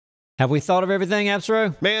Have we thought of everything,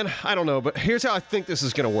 Absro? Man, I don't know, but here's how I think this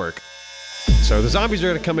is gonna work. So the zombies are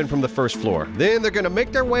gonna come in from the first floor. Then they're gonna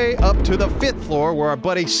make their way up to the 5th floor where our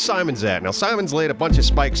buddy Simon's at. Now Simon's laid a bunch of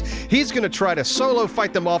spikes. He's gonna try to solo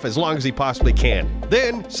fight them off as long as he possibly can.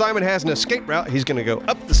 Then Simon has an escape route. He's gonna go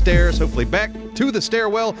up the stairs, hopefully back to the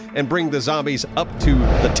stairwell, and bring the zombies up to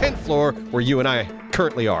the 10th floor where you and I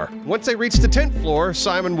currently are. Once they reach the 10th floor,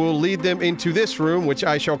 Simon will lead them into this room, which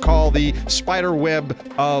I shall call the spider web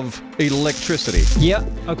of electricity. Yep,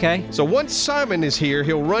 okay. So once Simon is here,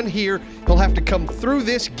 he'll run here, he'll have to come through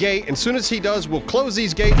this gate, and as soon as he does, we'll close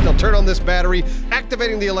these gates, and they'll turn on this battery,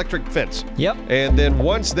 activating the electric fence. Yep. And then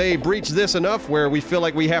once they breach this enough where we feel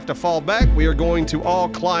like we have to fall back, we are going to all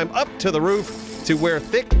climb up to the roof to where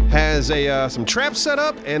Thick has some traps set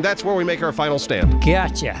up, and that's where we make our final stand.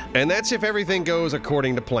 Gotcha. And that's if everything goes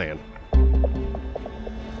according to plan.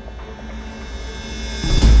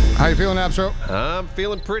 How you feeling, Absro? I'm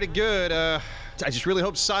feeling pretty good. I just really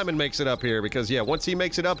hope Simon makes it up here because, yeah, once he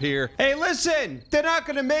makes it up here... Hey, listen! They're not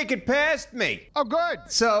gonna make it past me! Oh, good!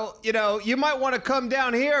 So, you know, you might want to come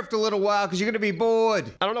down here after a little while because you're gonna be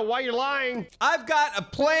bored. I don't know why you're lying. I've got a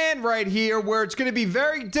plan right here where it's gonna be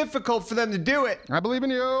very difficult for them to do it. I believe in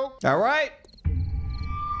you. All right?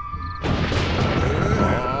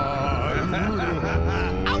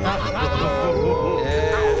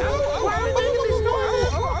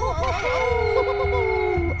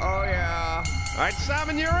 All right,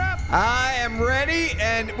 Simon, you're up. I am ready,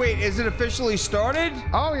 and wait, is it officially started?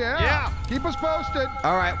 Oh, yeah. Yeah. Keep us posted.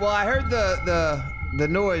 All right, well, I heard the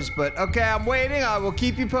noise, but okay, I'm waiting. I will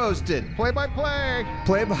keep you posted. Play by play.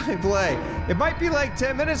 Play by play. It might be like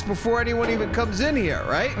 10 minutes before anyone even comes in here,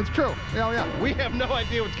 right? That's true. Yeah, yeah. We have no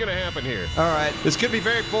idea what's gonna happen here. All right. This could be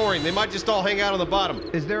very boring. They might just all hang out on the bottom.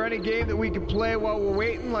 Is there any game that we could play while we're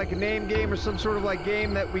waiting, like a name game or some sort of like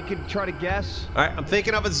game that we could try to guess? All right, I'm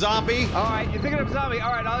thinking of a zombie. All right, you're thinking of a zombie.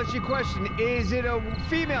 All right, I'll ask you a question. Is it a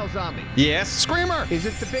female zombie? Yes. Screamer. Is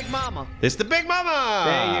it the Big Mama? It's the Big Mama.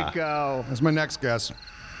 There you go. That's my next guess.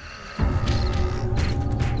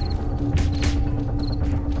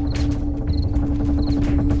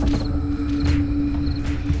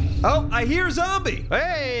 Oh, I hear zombie.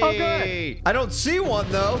 Hey. Oh, good. I don't see one,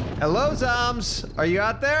 though. Hello, zombs. Are you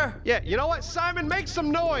out there? Yeah, you know what, Simon? Make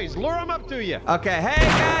some noise. Lure them up to you. Okay, hey,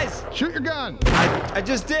 guys. Shoot your gun. I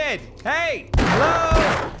just did. Hey,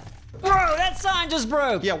 hello. Bro, that sign just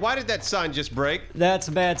broke. Yeah, why did that sign just break? That's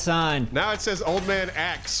a bad sign. Now it says Old Man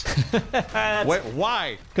Axe. Wait,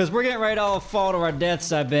 why? Because we're getting ready to all fall to our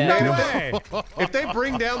deaths, I bet. No way. If they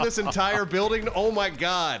bring down this entire building, oh my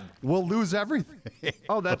God. We'll lose everything.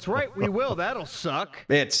 Oh, that's right. We will. That'll suck.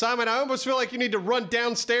 Man, Simon, I almost feel like you need to run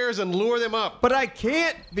downstairs and lure them up. But I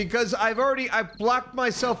can't because I blocked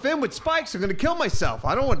myself in with spikes. I'm gonna kill myself.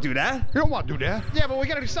 I don't want to do that. You don't want to do that. Yeah, but we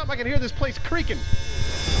gotta do something. I can hear this place creaking.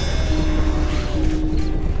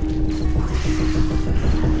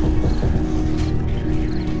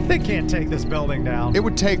 They can't take this building down. It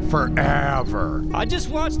would take forever. I just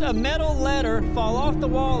watched a metal letter fall off the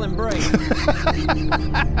wall and break.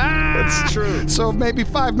 That's true. So maybe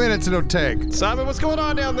 5 minutes it'll take. Simon, what's going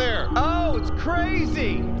on down there? Oh, it's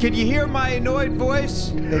crazy. Can you hear my annoyed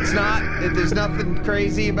voice? It's not. There's nothing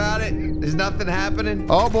crazy about it. There's nothing happening.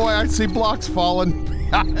 Oh boy, I see blocks falling.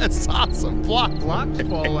 That's awesome. Blocks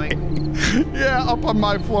falling. Yeah, up on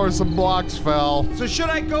my floor, some blocks fell. So should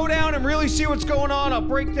I go down and really see what's going on? I'll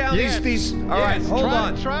break down these. All right, hold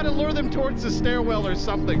on. Try to lure them towards the stairwell or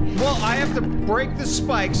something. Well, I have to break the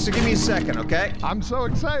spikes, so give me a second, okay? I'm so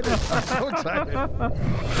excited. I'm so excited.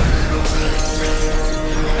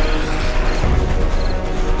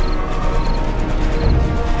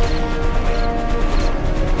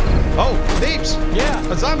 Oh, Neebs!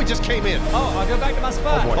 Yeah. A zombie just came in. Oh, I'll go back to my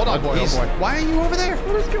spot. Hold on. Oh boy, He's- oh boy. Why are you over there?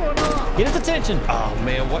 What is going on? Get his attention. Oh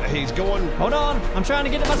man, what? He's going. Hold on. I'm trying to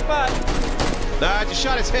get to my spot. I just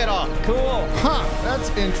shot his head off. Cool. Huh, that's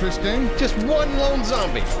interesting. Just one lone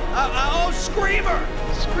zombie. Oh, Screamer!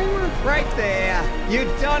 Screamer? Right there. You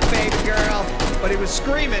done, baby girl. But he was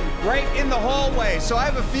screaming right in the hallway, so I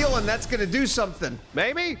have a feeling that's gonna do something.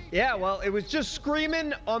 Maybe? Yeah, well, it was just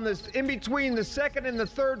screaming on this in between the 2nd and the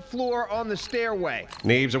 3rd floor on the stairway.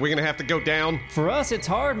 Neebs, are we gonna have to go down? For us, it's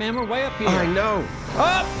hard, man. We're way up here. I know.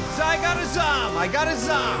 Oh, so I got a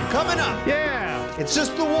zom coming up. Yeah. It's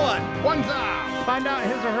just the one. One down. Find out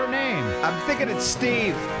his or her name. I'm thinking it's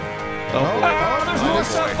Steve. Oh, there's more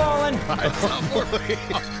stuff falling.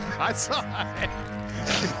 I saw it.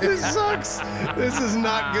 This sucks. This is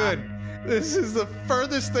not good. This is the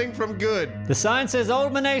furthest thing from good. The sign says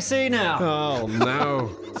Oldman AC now. Oh, no.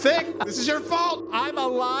 Thick, this is your fault. I'm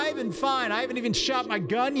alive and fine. I haven't even shot my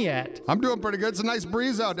gun yet. I'm doing pretty good. It's a nice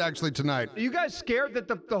breeze out actually tonight. Are you guys scared that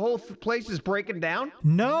the whole place is breaking down?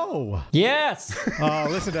 No. Yes. Oh,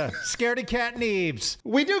 listen to Scaredy Cat Neebs.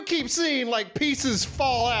 We do keep seeing, like, pieces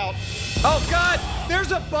fall out. Oh, God!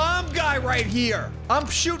 There's a bomb guy right here! I'm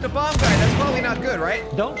shooting a bomb guy. That's probably not good, right?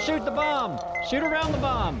 Don't shoot the bomb. Shoot around the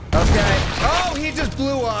bomb. Okay. Oh, he just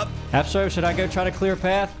blew up. Astro, should I go try to clear a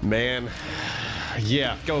path? Man.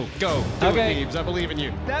 Yeah, go. Do Okay. it, Neebs. I believe in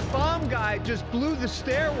you. That bomb guy just blew the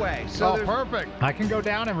stairway. So Oh, there's- perfect. I can go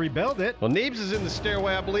down and rebuild it. Well, Neebs is in the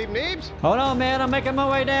stairway, I believe. Neebs? Hold on, man. I'm making my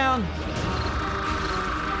way down.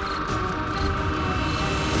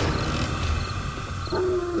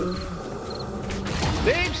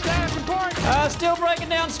 Neebs, status report. Still breaking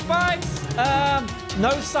down spikes. No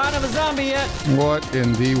sign of a zombie yet. What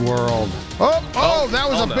in the world? Oh, that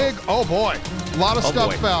was oh, a no. big, oh boy. A lot of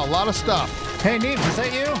stuff boy. fell, a lot of stuff. Hey, Neebs, is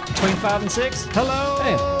that you? Between 5 and 6.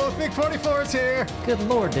 Hello, Big 44's here. Good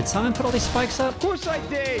Lord, did Simon put all these spikes up? Of course I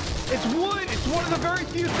did. It's wood. It's one of the very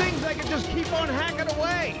few things I can just keep on hacking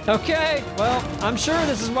away. Okay, well, I'm sure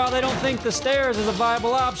this is why they don't think the stairs is a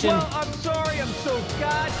viable option. Well, I'm sorry. I'm so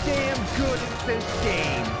goddamn good at this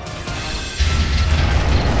game.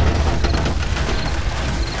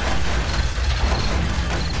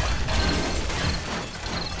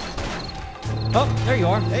 Oh, there you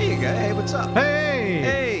are. There you go. Hey, what's up? Hey.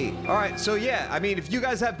 Hey. All right, so yeah, I mean, if you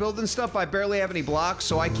guys have building stuff, I barely have any blocks,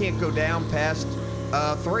 so I can't go down past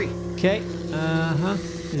 3. Okay,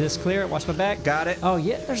 Is this clear? Watch my back. Got it. Oh,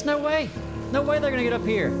 yeah, there's no way. No way they're gonna get up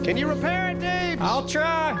here. Can you repair it, Neebs? I'll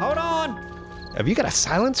try. Hold on. Have you got a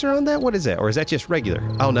silencer on that? What is that? Or is that just regular?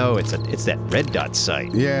 Oh, no, it's that red dot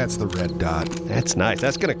sight. Yeah, it's the red dot. That's nice.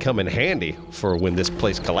 That's going to come in handy for when this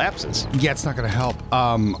place collapses. Yeah, it's not gonna help.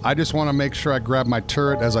 I just want to make sure I grab my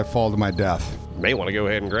turret as I fall to my death. May want to go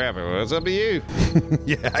ahead and grab it. Well, it's up to you.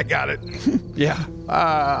 Yeah, I got it. Yeah.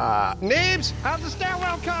 Neebs! How's the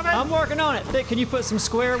stairwell coming? I'm working on it. Vic, can you put some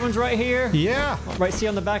square ones right here? Yeah. Right, see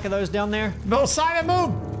on the back of those down there? No, Simon,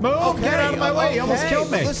 move. Move. Get out of my way. You almost killed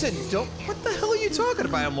me. Listen, what the hell are you talking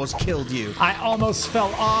about? I almost killed you. I almost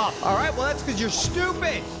fell off. All right, well, that's because you're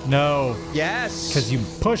stupid. No, Yes. because you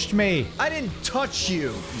pushed me. I didn't touch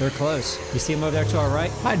you. They're close. You see them over there to our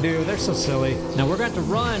right? I do. They're so silly. Now we're going to have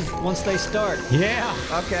to run once they start. Yeah.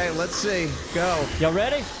 Okay, let's see. Go. Y'all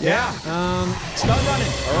ready? Yeah. Start running.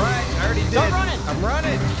 All right, I already did. Start running. I'm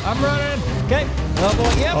running. I'm running. Okay. Oh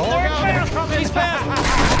boy. Yep. Oh, they're God, they're fast. He's fast.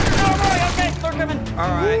 Oh boy. Okay. They're coming. All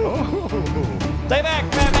right. Stay back,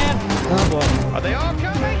 Batman. Oh boy. Are they all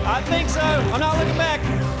coming? I think so. I'm not looking back.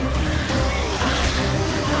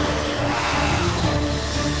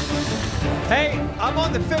 Hey, I'm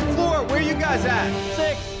on the 5th floor. Where you guys at?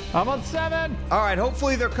 6. I'm on 7. All right,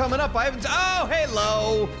 hopefully they're coming up. I haven't. Oh,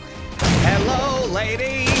 hello. Hello,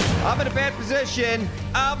 lady. I'm in a bad position.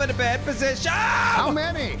 I'm in a bad position. How Oh!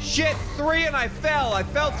 many? Shit, 3 and I fell. I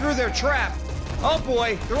fell through their trap. Oh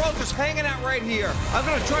boy, they're all just hanging out right here. I'm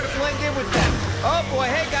gonna try to blend in with them. Oh boy,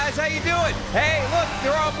 hey guys, how you doing? Hey, look,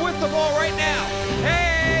 they're all with them all right now.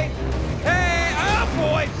 Hey, hey, oh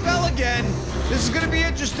boy, fell again. This is gonna be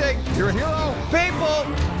interesting. You're a hero. People,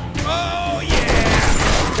 oh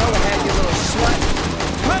yeah. Go ahead, you little slut.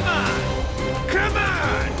 Come on, come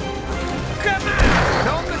on, come on.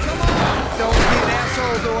 Tell them to come on. Don't be an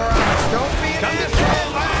asshole, Dora. Don't be an asshole.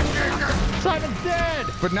 Simon's dead.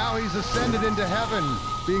 But now he's ascended into heaven,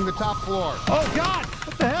 being the top floor. Oh, God.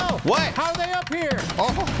 What the hell? What? How are they up here?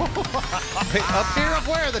 Up here, up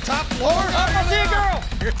where? The top floor? Oh, I see a girl.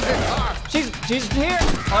 Here they are. She's here.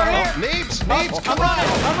 Over here. Neebs, I'm come running.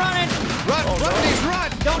 on. I'm running. Run, Neebs, run.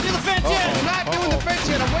 Don't do the fence I'm yet. not doing the fence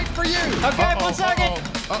yet. I'm waiting for you. Okay, 1 second.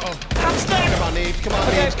 I'm stuck. Come on, Neebs. Come on,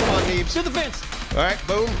 Okay. Neebs. Come on, Neebs. Do the fence. All right,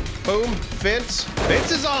 boom, boom, fence. Fence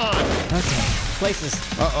is on. Okay. Places.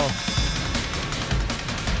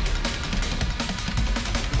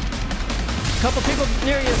 Couple people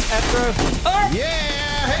near you, Astro. Oh! Yeah,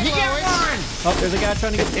 hey, You get Lois. one! Oh, there's a guy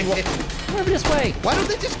trying to get the over this way. Why don't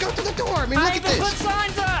they just go to the door? I mean, I look at even put this.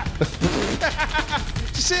 signs up!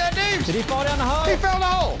 Did you see that, Neebs? Did he fall down the hole? He found a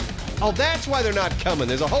hole. Oh, that's why they're not coming.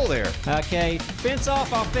 There's a hole there. Okay, fence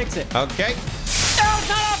off, I'll fix it. Okay. No, it's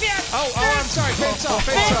not off yet! Oh, I'm sorry. Fence off.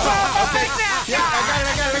 Fence Fence off. off! Okay. Fence off! Yeah, I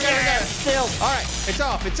got it. Still. All right, it's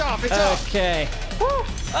off. It's off. It's off. Okay. Woo.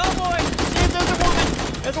 Oh boy, see if there's a woman.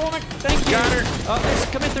 There's a woman. Thank you. Got her. Let's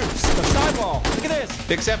come in through the sidewall. Look at this.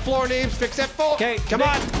 Fix that floor, Neebs. Fix that floor. Okay, Come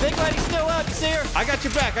on. Big lady's still up. You see her? I got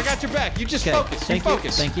your back. I got your back. You just Okay. focus. Thank you you.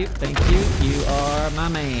 focus. Thank you. Thank you. You are my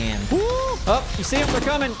man. Woo. Oh, you see them? They're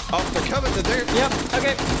coming. Oh, they're coming. They're there. Yep.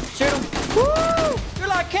 Okay. Shoot them. Woo! You're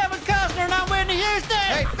like Kevin Costner and I'm Whitney Houston.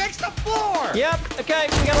 Hey, fix the floor. Yep. Okay.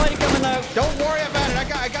 We got a lady coming though. Don't worry about it.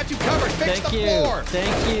 I got you covered. Fix Thank the you. floor.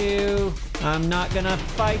 Thank you. I'm not gonna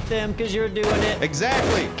fight them because you're doing it.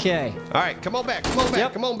 Exactly. Okay. All right, come on back. Come on back.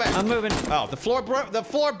 Yep. Come on back. I'm moving. Oh, the floor broke. The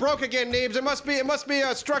floor broke again, Neebs. It must be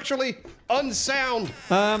structurally unsound.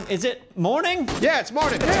 Is it morning? Yeah, it's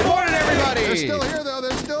morning. Good morning, everybody. They're still here, though.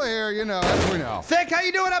 They're still here, you know, as we know. Thick, how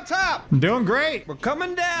you doing up top? I'm doing great. We're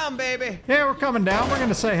coming down, baby. Yeah, we're coming down. We're going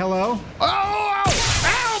to say hello. Oh,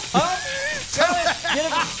 Oh,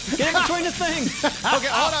 get in between the things. Okay,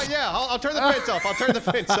 hold on. Yeah, I'll turn the fence off. I'll turn the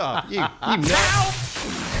fence off. You nut.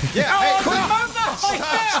 Yeah, hey,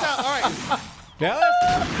 stop. All right.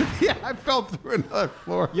 Dallas, Yeah, I fell through another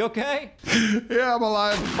floor. you okay? Yeah, I'm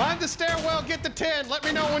alive. Find the stairwell, get the 10. Let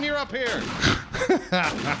me know when you're up here.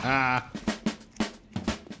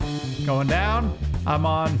 Going down. I'm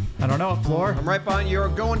on, I don't know what floor. I'm right behind you. You're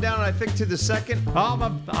going down, I think, to the second. I'm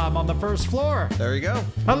on the first floor. There you go.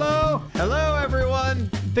 Hello, Hello,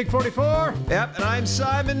 everyone. Big 44. Yep, and I'm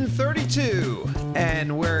Simon 32,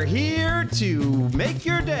 and we're here to make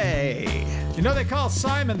your day. You know they call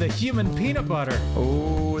Simon the human peanut butter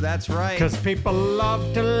Oh, that's right. because people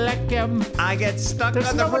love to lick him. I get stuck There's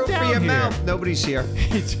on the no one roof of down your here. mouth. Nobody's here.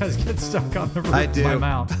 He just gets stuck on the roof I of do. my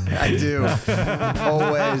mouth. I do.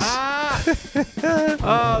 Always.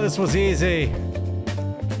 Oh, this was easy.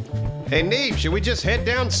 Hey, Neebs, should we just head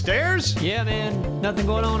downstairs? Yeah, man. Nothing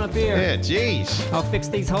going on up here. Yeah, jeez. I'll fix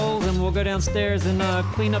these holes and we'll go downstairs and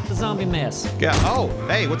clean up the zombie mess. Yeah. Oh,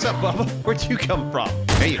 hey, what's up, Bubba? Where'd you come from?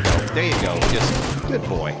 There you go. There you go. Just good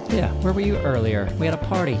boy. Yeah, where were you earlier? We had a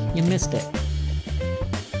party. You missed it.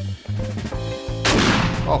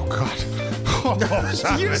 Oh, God.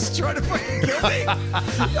 You just trying to fucking kill me?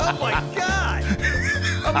 Oh my god!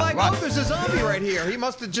 I'm like, oh, there's a zombie right here. He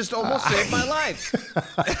must have just almost saved my life.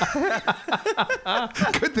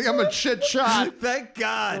 Good thing I'm a shit shot. Thank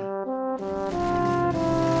God.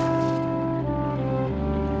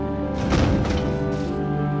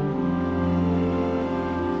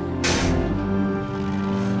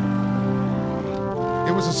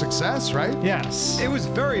 It was a success, right? Yes. It was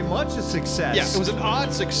very much a success. Yeah, it was an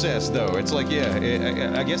odd success, though. It's like,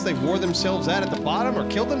 yeah, I guess they wore themselves out at the bottom or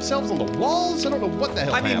killed themselves on the walls. I don't know what the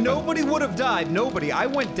hell I mean, happened. nobody would have died. Nobody. I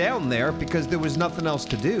went down there because there was nothing else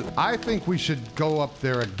to do. I think we should go up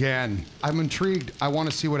there again. I'm intrigued. I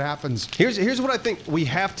want to see what happens. Here's what I think. We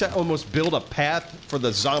have to almost build a path for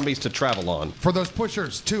the zombies to travel on. For those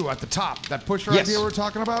pushers, too, at the top. That pusher Yes. idea we're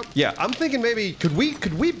talking about? Yeah, I'm thinking maybe could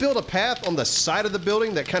we build a path on the side of the building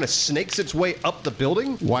that kind of snakes its way up the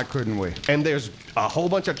building? Why couldn't we? And there's a whole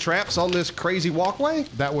bunch of traps on this crazy walkway?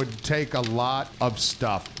 That would take a lot of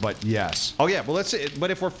stuff, but yes. Oh yeah, well let's see.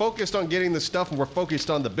 But if we're focused on getting the stuff and we're focused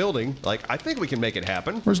on the building, like I think we can make it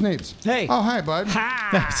happen. Where's Neebs? Hey. Oh, hi, bud.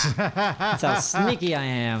 That's how sneaky I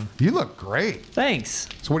am. You look great. Thanks.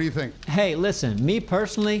 So what do you think? Hey, listen, me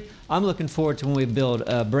personally, I'm looking forward to when we build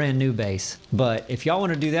a brand new base. But if y'all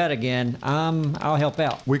want to do that again, I'll help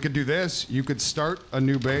out. We could do this. You could start a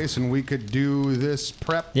new base, and we could do this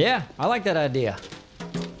prep. Yeah, I like that idea.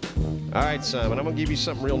 All right, Simon, I'm gonna give you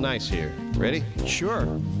something real nice here. Ready? Sure.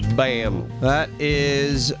 Bam. That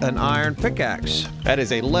is an iron pickaxe. That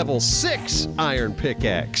is a level 6 iron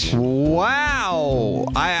pickaxe. Wow.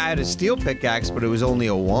 I had a steel pickaxe, but it was only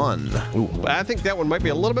a 1. Ooh, I think that one might be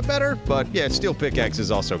a little bit better, but yeah, steel pickaxe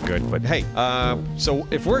is also good. But hey, so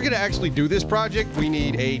if we're gonna actually do this project, we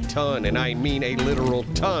need a ton, and I mean a literal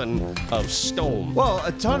ton of stone. Well,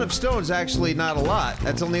 a ton of stone's actually not a lot.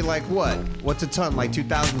 That's only like what? What's a ton? Like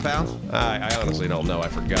 2,000 pounds? I honestly don't know. I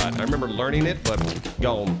forgot. I remember learning it, but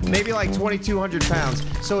gone. Maybe like 2,200 pounds.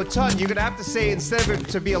 So a ton, you're gonna have to say, instead of it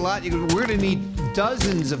to be a lot, we're gonna need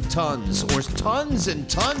dozens of tons, or tons and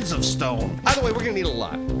tons of stone. Either way, we're gonna need a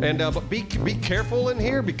lot. And but be careful in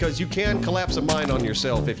here because you can collapse a mine on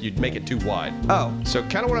yourself if you make it too wide. Oh. So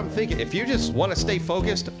kind of what I'm thinking. If you just want to stay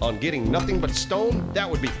focused on getting nothing but stone, that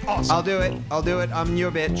would be awesome. I'll do it. I'll do it. I'm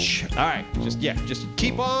your bitch. All right. Just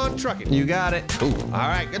keep on trucking. You got it. Ooh. All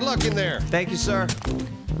right. Good luck in there. Thank you, sir.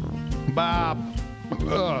 Bob.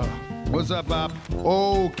 What's up, Bob?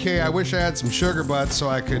 Okay, I wish I had some sugar butts so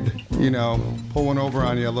I could, pull one over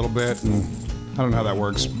on you a little bit, and I don't know how that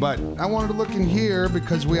works. But I wanted to look in here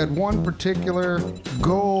because we had one particular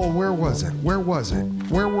goal. Where was it? Where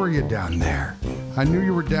were you down there? I knew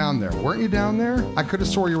you were down there. Weren't you down there? I could have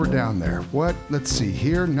swore you were down there. What? Let's see.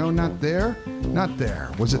 Here? No, not there. Not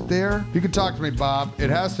there. Was it there? You can talk to me, Bob. It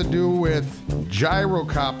has to do with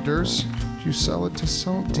gyrocopters. Did you sell it to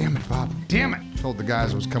someone? Damn it, Bob. Damn it. Told the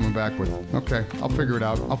guys I was coming back with. Okay, I'll figure it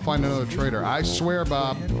out. I'll find another trader. I swear,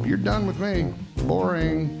 Bob, you're done with me.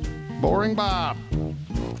 Boring. Boring, Bob.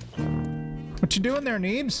 What you doing there,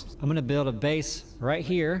 Neebs? I'm gonna build a base right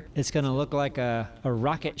here. It's gonna look like a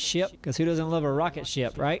rocket ship, because who doesn't love a rocket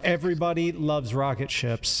ship, right? Everybody loves rocket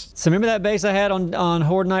ships. So remember that base I had on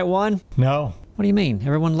Horde Night 1? No, What do you mean?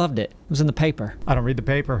 Everyone loved it. It was in the paper. I don't read the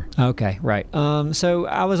paper. Okay, right. So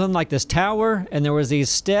I was on like this tower, and there was these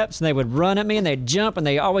steps, and they would run at me, and they'd jump, and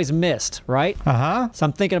they always missed, right? Uh-huh. So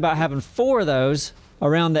I'm thinking about having 4 of those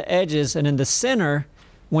around the edges, and in the center,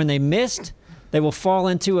 when they missed, they will fall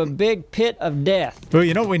into a big pit of death. Well,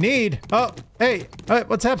 you know what we need? Oh, hey,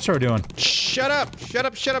 what's Absor doing? Shut up! Shut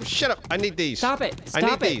up! Shut up! Shut up! I need these. Stop it! Stop I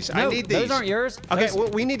need it. these. No, I need these. Those aren't yours. Okay, Those... well,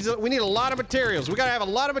 we need a lot of materials. We gotta have a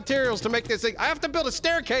lot of materials to make this thing. I have to build a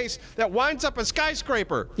staircase that winds up a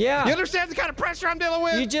skyscraper. Yeah. You understand the kind of pressure I'm dealing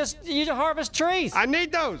with? You just harvest trees. I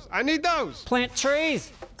need those. I need those. Plant trees.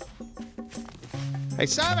 Hey,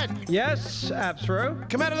 Simon! Yes, Absro?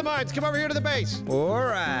 Come out of the mines. Come over here to the base. All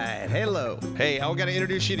right. Hello. Hey, I gotta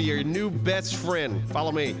introduce you to your new best friend.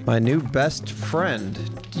 Follow me. My new best friend.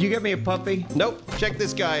 Did you get me a puppy? Nope. Check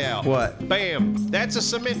this guy out. What? Bam. That's a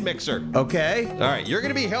cement mixer. Okay. All right, you're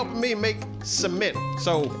gonna be helping me make cement.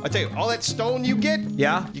 So I tell you, all that stone you get,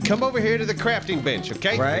 Yeah? you come over here to the crafting bench,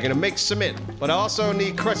 okay? Right. You're gonna make cement, but I also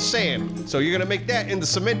need crushed sand. So you're gonna make that in the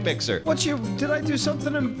cement mixer. Did I do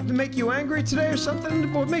something to make you angry today or something?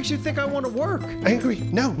 What makes you think I want to work? Angry?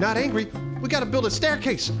 No, not angry. We gotta build a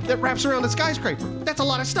staircase that wraps around the skyscraper. That's a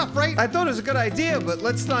lot of stuff, right? I thought it was a good idea, but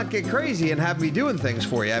let's not get crazy and have me doing things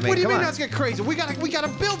for you. I mean, What do you come mean on. let's get crazy? We gotta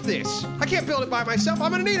build this. I can't build it by myself.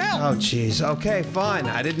 I'm gonna need help. Oh, jeez. Okay, fine.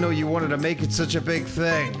 I didn't know you wanted to make it such a big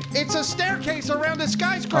thing. It's a staircase around the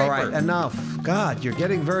skyscraper. All right, enough. God, you're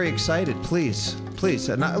getting very excited. Please. Please.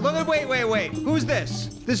 Wait. Who's this?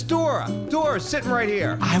 This Dora. Dora's sitting right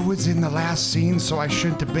here. I was in the last scene, so I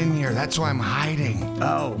shouldn't have been here. That's why I'm hiding.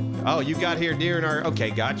 Oh, you got here during our...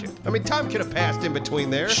 Okay, gotcha. I mean, time could have passed in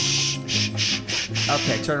between there.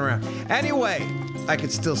 Okay, turn around. Anyway, I can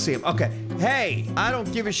still see him. Okay. Hey, I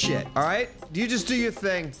don't give a shit. All right. You just do your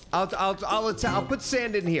thing. I'll put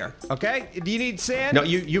sand in here. Okay. Do you need sand? No,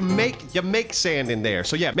 you make sand in there.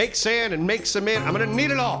 So yeah, make sand and make cement. I'm gonna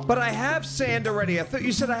need it all. But I have sand already. I thought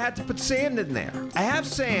you said I had to put sand in there. I have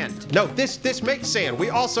sand. No, this makes sand. We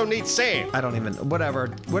also need sand. I don't even.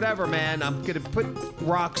 Whatever, man. I'm gonna put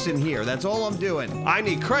rocks in here. That's all I'm doing. I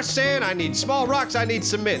need crushed sand. I need small rocks. I need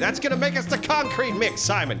cement. That's gonna make us the concrete mix,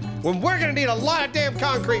 Simon. When we're gonna need a lot of damn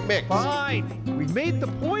concrete mix. Fine. We made the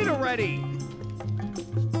point already.